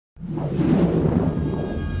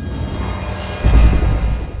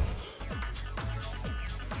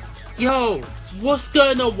Yo, what's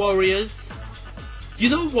going on, warriors? You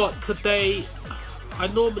know what, today, I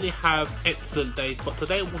normally have excellent days, but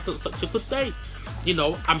today wasn't such a good day. You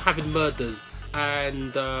know, I'm having murders,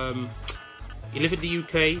 and you live in the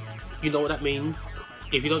UK, you know what that means.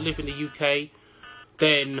 If you don't live in the UK,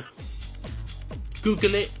 then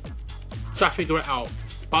Google it, try to figure it out.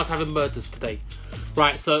 But I was having murders today.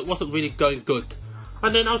 Right, so it wasn't really going good.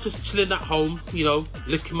 And then I was just chilling at home, you know,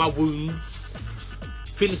 licking my wounds,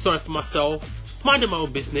 feeling sorry for myself, minding my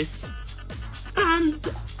own business, and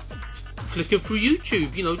flicking through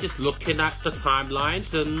YouTube, you know, just looking at the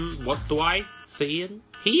timelines, and what do I see and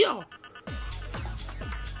hear?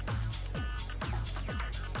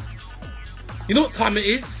 You know what time it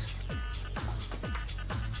is?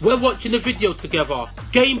 We're watching a video together,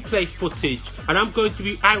 gameplay footage, and I'm going to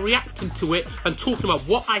be reacting to it and talking about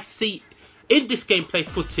what I see in this gameplay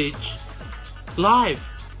footage live.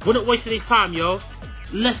 We're not wasting any time, yo.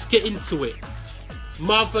 Let's get into it.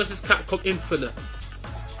 Marvel vs. Capcom Infinite.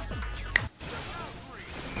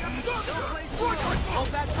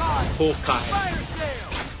 Hawkeye.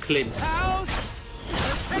 Clint.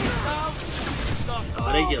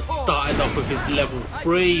 Oh, they just started off with his level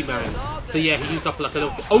 3, man. So yeah, he used up like a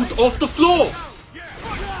little... Oh, off the floor!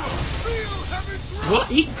 What?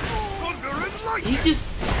 He just...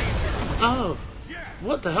 Oh.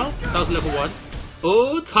 What the hell? That was level 1.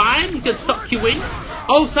 Oh, time. He can suck you in.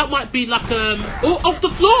 Oh, so that might be like, oh, off the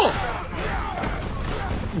floor!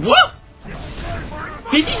 What?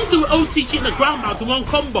 Did he just do an OTG in the ground mount in one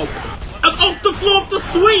combo? And off the floor of the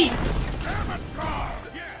sweep!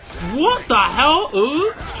 What the hell?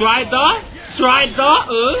 Strider?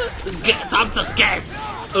 Get time to guess.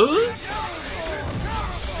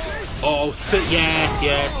 Oh,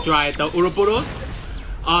 yeah, Strider. Ouroboros?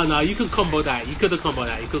 Oh no, you can combo that. You could have combo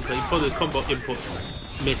that. You probably combo input.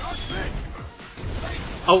 Miss.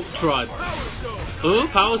 Ultron.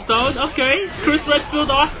 Power Stone. Okay. Chris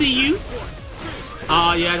Redfield, I see you.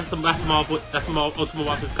 Oh yeah, that's Marvel. That's Ultimate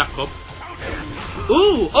Marvel's Capcom.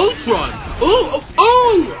 Ooh, Ultron. Ooh.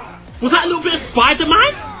 Was that a little bit of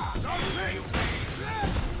Spider-Man?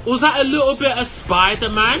 Was that a little bit of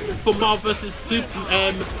Spider-Man for Marvel vs.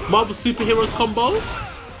 Marvel Superheroes combo?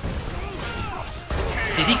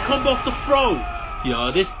 Did he combo off the throw? Yo,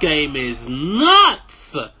 this game is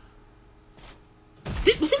nuts! Was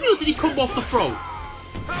it me or did he combo off the throw?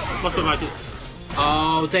 Must be magic.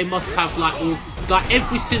 Oh, they must have like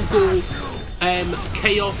every single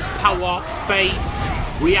chaos, power, space,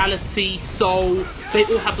 reality, soul. They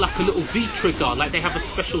all have like a little V trigger, like they have a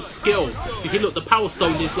special skill. You see, look, the Power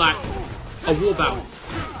Stone is like a war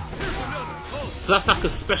bounce. So that's like a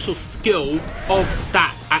special skill of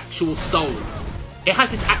that actual stone. It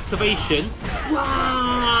has its activation.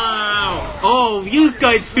 Wow! Oh, you's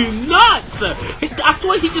going too nuts! I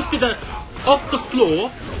swear he just did a off the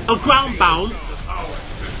floor, a ground bounce,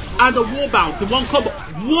 and a war bounce in one combo.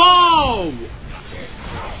 Whoa!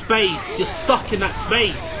 Space, you're stuck in that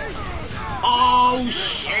space. Oh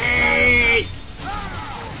shit!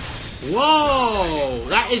 Whoa!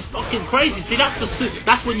 That is fucking crazy. See,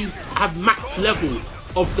 that's when you have max level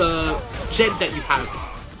of the gen that you have.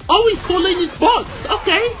 Oh, he's calling his bots.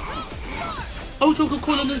 Okay. Oh, Joker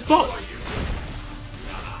calling his bots.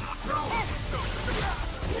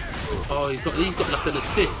 Oh, he's got like an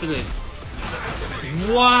assist, isn't it?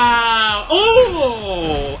 Wow!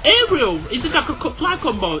 Oh! Aerial! He did like a fly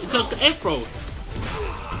combo. It's like an air throw.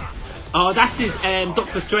 Oh, that's his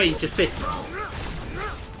Doctor Strange assist.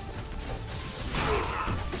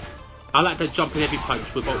 I like that jumping heavy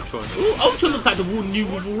punch with Ultron. Ooh, Ultron looks like the new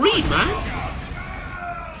Wolverine, man.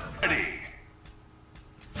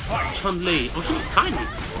 Chun-Li. Oh, she looks tiny.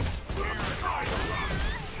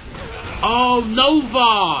 Oh,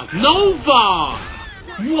 Nova!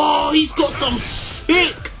 Whoa, he's got some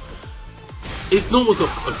sick. His normal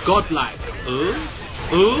look a godlike.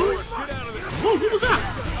 Whoa, what was that?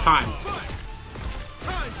 Time.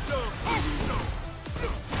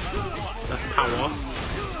 That's power.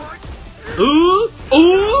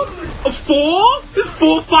 A 4? Is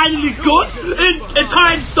 4 finally good? And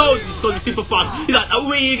Time Stones is going to be super fast. He's like, oh,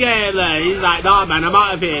 where you going, man? He's like, nah, man, I'm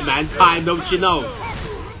out of here, man. Time, don't you know?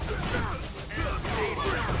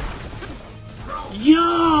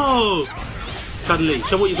 Yo! Chun-Li,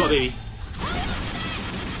 show what you got, baby.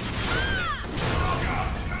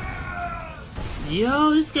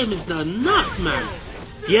 Yo, this game is nuts, man.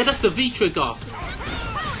 Yeah, that's the V trigger.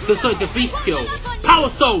 Sorry, the V skill. Power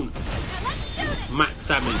Stone! Max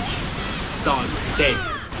damage. Done. Dead.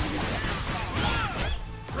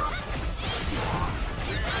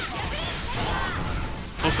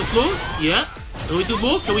 the floor. Yeah. Can we do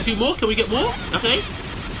more? Can we do more? Can we get more? Okay.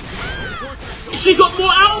 She got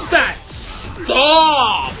more out of that.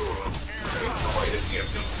 Stop.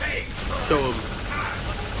 Show him.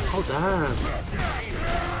 Oh damn.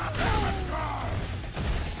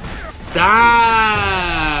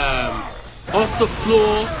 Damn. Off the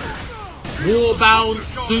floor. Warbound.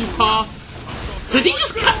 Super. Did he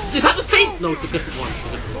just catch? Is that the same? No, it's a different one.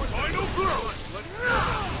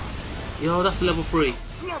 Yo, that's level 3.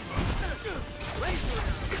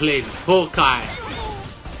 Clint, Hawkeye.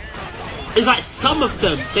 It's like some of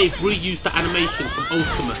them, they've reused the animations from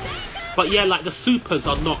Ultimate. But yeah, like the supers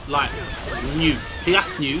are not like new. See,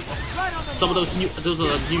 that's new. Some of those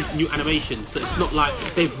are new animations. So it's not like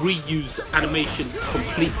they've reused animations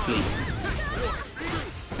completely.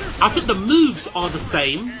 I think the moves are the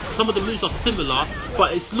same. Some of the moves are similar,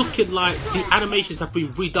 but it's looking like the animations have been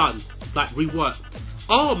redone, like reworked.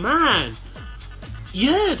 Oh man,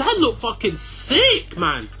 yeah, that looked fucking sick,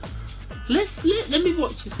 man. Let me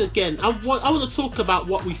watch this again. I want to talk about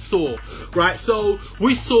what we saw, right? So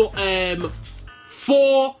we saw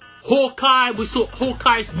 4 Hawkeye. We saw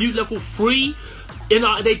Hawkeye's new level 3. You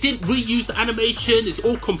know, they didn't reuse the animation. It's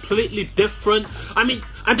all completely different. I mean,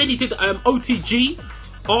 and then he did OTG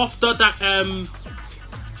after that.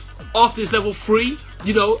 After his level 3,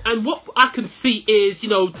 you know, and what I can see is, you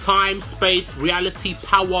know, time, space, reality,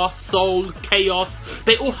 power, soul, chaos.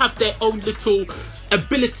 They all have their own little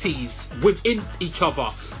abilities within each other,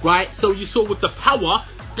 right? So you saw with the power,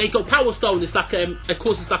 they got power stone. It's like of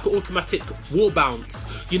course, it's like an automatic war bounce.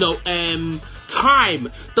 You know, time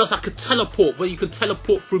does like a teleport where you can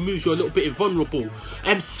teleport through moves. You're a little bit invulnerable.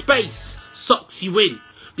 Space sucks you in.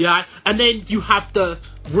 Yeah, and then you have the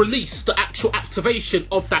release, the actual activation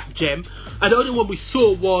of that gem. And the only one we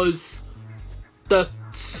saw was the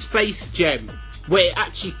space gem, where it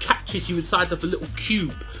actually catches you inside of a little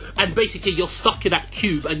cube. And basically you're stuck in that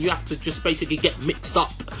cube and you have to just basically get mixed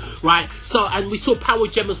up, right? So, and we saw power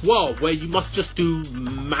gem as well, where you must just do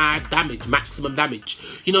mad damage, maximum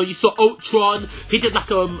damage. You know, you saw Ultron, he did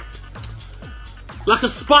like a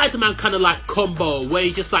Spider-Man kind of like combo, where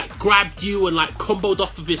he just like grabbed you and like comboed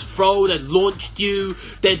off of his throne and launched you,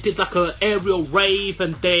 then did like a aerial rave,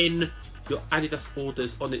 and then your Adidas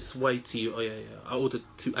order's on its way to you. Oh yeah, I ordered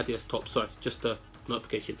 2 Adidas tops, sorry, just a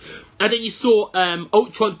notification. And then you saw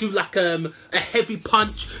Ultron do like a heavy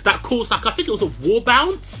punch that caused like, I think it was a war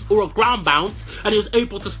bounce or a ground bounce, and he was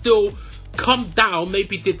able to still come down.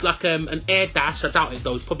 Maybe did like an air dash, I doubt it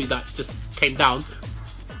though, it's probably like just came down.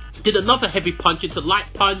 Did another heavy punch into light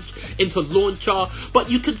punch, into launcher.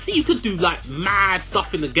 But you can see you could do like mad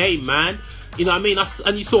stuff in the game, man. You know what I mean?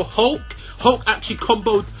 And you saw Hulk. Hulk actually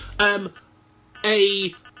comboed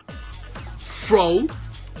a throw.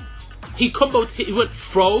 He went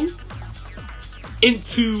throw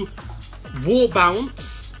into war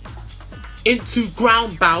bounce, into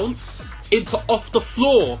ground bounce, into off the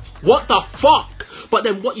floor. What the fuck? But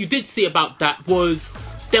then what you did see about that was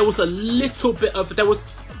there was a little bit of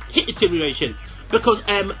hit deterioration, because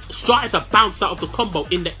Strider bounced out of the combo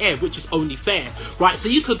in the air, which is only fair, right? So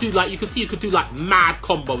you could do like, you could do like mad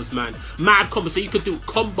combos, man, mad combos. So you could do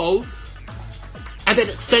combo and then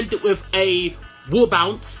extend it with a war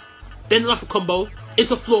bounce, then another combo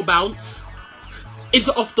into floor bounce,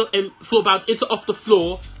 into off the floor bounce, into off the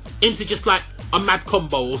floor, into just like a mad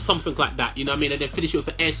combo or something like that, you know what I mean? And then finish it with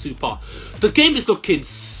an air super. The game is looking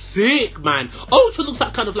sick, man. Ultra looks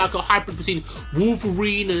like kind of like a hybrid between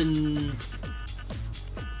Wolverine and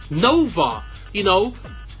Nova, you know?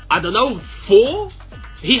 I don't know, 4?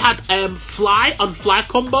 He had fly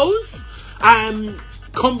combos,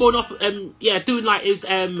 comboing off, doing like his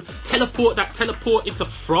teleport into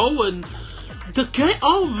throw, and the game,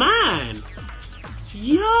 oh man,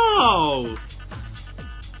 yo.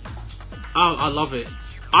 Oh, I love it.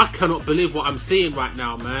 I cannot believe what I'm seeing right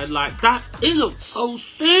now, man. Like, that, it looks so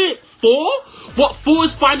sick. 4? What, 4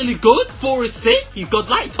 is finally good? 4 is sick? You got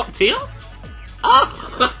like top tier?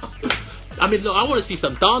 Oh. I mean, look, I want to see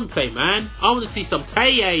some Dante, man. I want to see some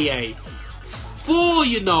Tayeye. 4,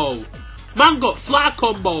 you know. Man got fly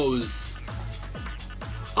combos.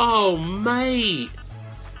 Oh, mate.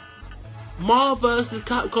 Marvel vs.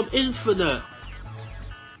 Capcom Infinite.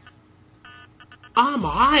 I'm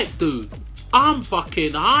hyped, dude. I'm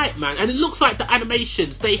fucking hyped, man. And it looks like the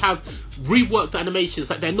animations, they have reworked the animations.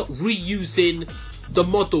 Like, they're not reusing the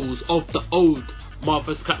models of the old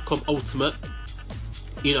Marvel vs. Capcom Ultimate.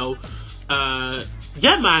 You know.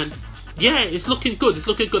 Yeah, man. Yeah, it's looking good. It's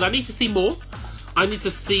looking good. I need to see more. I need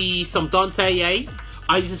to see some Dante.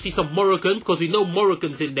 I need to see some Morrigan, because we know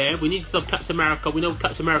Morrigan's in there. We need some Captain America. We know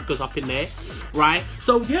Captain America's up in there. Right?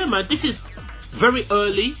 So, yeah, man. This is very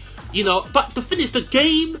early, you know. But the thing is, the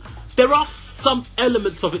game, there are some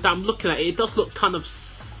elements of it that I'm looking at. It does look kind of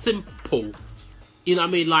simple, you know what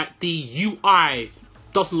I mean? Like the UI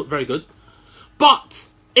doesn't look very good, but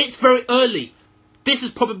it's very early. This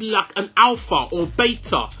is probably like an alpha or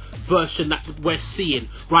beta version that we're seeing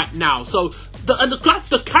right now. So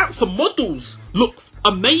the character models look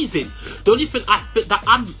amazing. The only thing I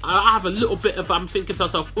have a little bit of, I'm thinking to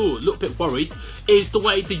myself, ooh, a little bit worried, is the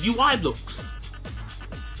way the UI looks.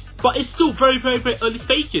 But it's still very, very, very early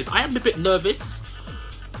stages. I am a bit nervous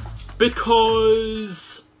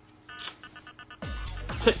because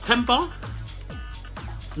September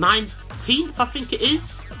 19th, I think it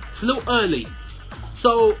is. It's a little early.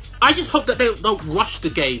 So I just hope that they don't rush the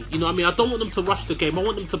game. You know what I mean? I don't want them to rush the game. I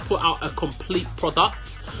want them to put out a complete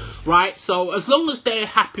product, right? So as long as they're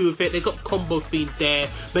happy with it, they got combo theme there,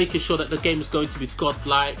 making sure that the game is going to be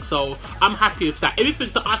godlike. So I'm happy with that. Everything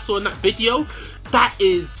that I saw in that video, that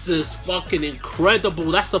is just fucking incredible.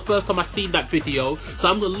 That's the first time I've seen that video. So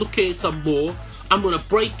I'm gonna look at it some more. I'm gonna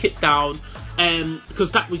break it down, because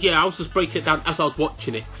that was, I was just breaking it down as I was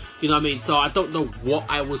watching it. You know what I mean? So I don't know what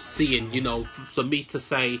I was seeing, you know, for me to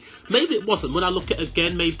say. Maybe it wasn't. When I look at it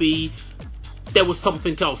again, maybe there was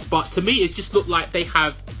something else. But to me, it just looked like they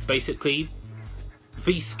have basically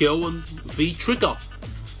V skill and V trigger.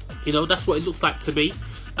 You know, that's what it looks like to me.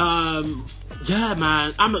 Yeah,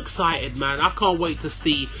 man, I'm excited, man. I can't wait to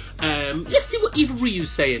see. Let's see what Evil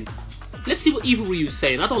Ryu's saying. Let's see what Evil Ryu's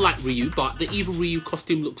saying. I don't like Ryu, but the Evil Ryu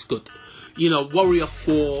costume looks good. You know, Warrior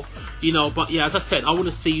 4, you know, but yeah, as I said, I want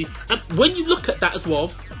to see, and when you look at that as well,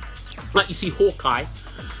 like you see Hawkeye,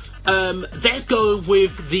 they're going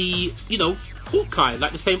with the, you know, Hawkeye,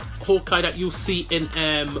 like the same Hawkeye that you'll see in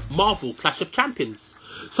Marvel Clash of Champions.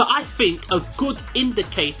 So I think a good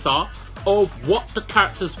indicator of what the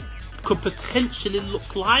characters could potentially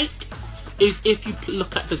look like is if you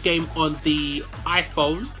look at the game on the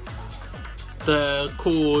iPhone,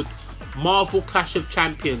 called Marvel Clash of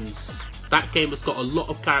Champions. That game has got a lot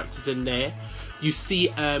of characters in there. You see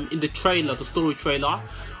in the trailer, the story trailer,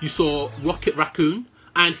 you saw Rocket Raccoon,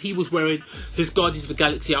 and he was wearing his Guardians of the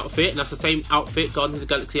Galaxy outfit, and that's the same outfit, Guardians of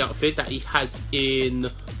the Galaxy outfit, that he has in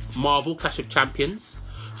Marvel Clash of Champions.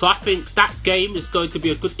 So I think that game is going to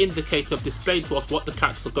be a good indicator of displaying to us what the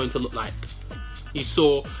characters are going to look like. You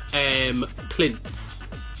saw Clint.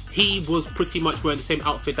 He was pretty much wearing the same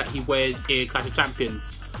outfit that he wears in Clash of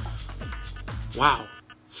Champions. Wow.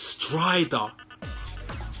 Strider,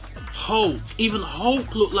 Hulk, even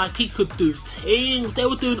Hulk looked like he could do things. They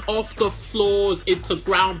were doing off the floors into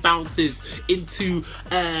ground bounces, into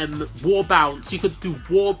war bounce. You could do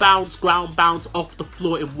war bounce, ground bounce, off the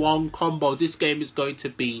floor in one combo. This game is going to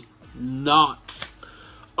be nuts.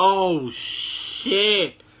 Oh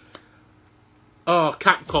shit. Oh,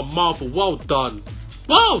 Capcom, Marvel, well done.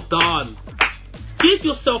 Well done. Give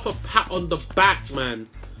yourself a pat on the back, man.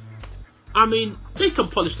 I mean, they can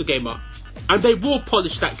polish the game up. And they will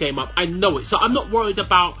polish that game up. I know it. So I'm not worried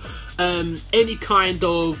about any kind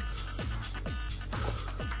of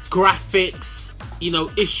graphics, you know,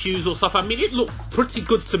 issues or stuff. I mean, it looked pretty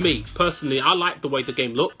good to me, personally. I like the way the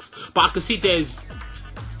game looks. But I can see there's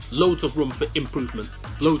loads of room for improvement.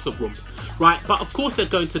 Loads of room. Right? But of course they're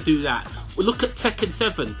going to do that. Well, look at Tekken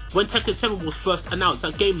 7. When Tekken 7 was first announced,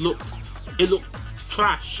 that game looked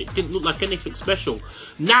trash. It didn't look like anything special.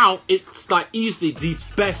 Now it's like easily the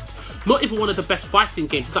best, not even one of the best fighting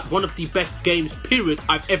games, it's like one of the best games period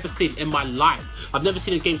I've ever seen in my life. I've never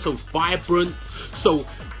seen a game so vibrant, so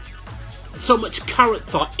much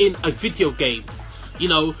character in a video game, you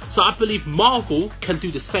know. So I believe Marvel can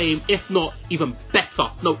do the same, if not even better.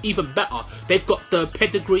 No, even better. They've got the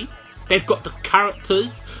pedigree, they've got the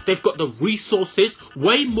characters, they've got the resources,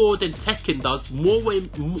 way more than Tekken does,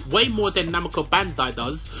 way more than Namco Bandai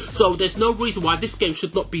does. So there's no reason why this game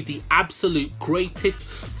should not be the absolute greatest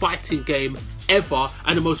fighting game ever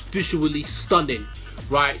and the most visually stunning,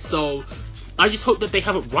 right? So I just hope that they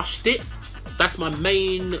haven't rushed it. That's my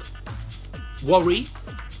main worry.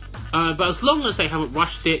 But as long as they haven't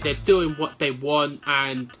rushed it, they're doing what they want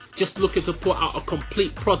and just looking to put out a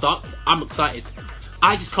complete product, I'm excited.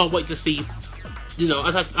 I just can't wait to see, you know,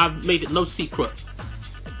 as I've made it no secret,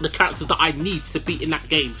 the characters that I need to be in that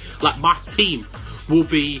game. Like, my team will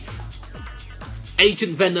be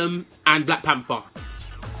Agent Venom and Black Panther,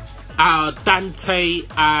 Dante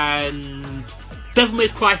and Devil May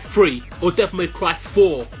Cry 3 or Devil May Cry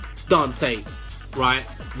 4 Dante, right?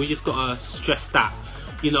 We just gotta stress that,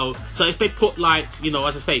 you know. So if they put, like, you know,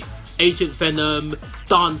 as I say, Agent Venom,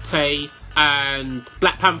 Dante and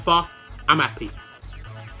Black Panther, I'm happy.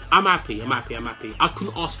 I'm happy. I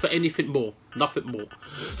couldn't ask for anything more. Nothing more.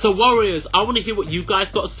 So, Warriors, I want to hear what you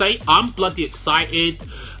guys got to say. I'm bloody excited.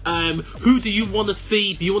 Who do you want to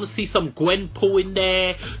see? Do you want to see some Gwenpool in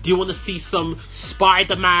there? Do you want to see some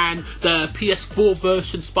Spider-Man, the PS4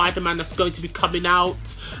 version Spider-Man that's going to be coming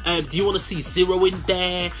out? Do you want to see Zero in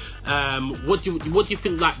there? What do you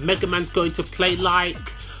think like Mega Man's going to play like?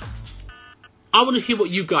 I want to hear what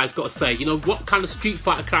you guys got to say. You know, what kind of Street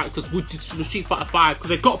Fighter characters would Street Fighter 5? Because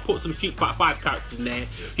they've got to put some Street Fighter 5 characters in there.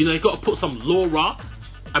 You know, they've got to put some Laura.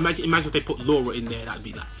 Imagine if they put Laura in there. That'd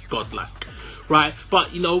be like godlike, right?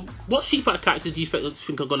 But you know, what Street Fighter characters do you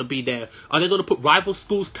think are going to be there? Are they going to put Rival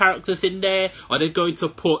Schools characters in there? Are they going to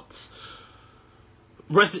put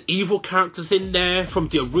Resident Evil characters in there from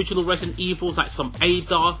the original Resident Evils, like some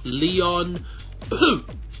Ada, Leon? Who?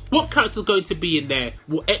 What characters are going to be in there?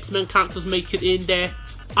 Will X-Men characters make it in there?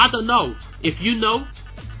 I don't know. If you know,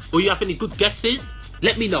 or you have any good guesses,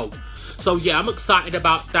 let me know. So yeah, I'm excited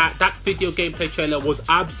about that. That video gameplay trailer was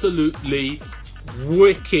absolutely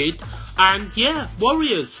wicked. And yeah,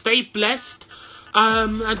 Warriors, stay blessed.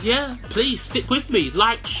 And yeah, please stick with me.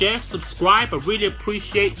 Like, share, subscribe. I really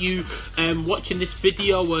appreciate you watching this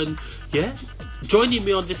video and yeah, joining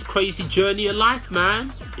me on this crazy journey of life,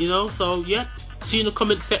 man. You know, so yeah. See you in the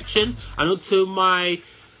comment section, and until my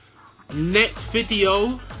next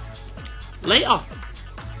video, later.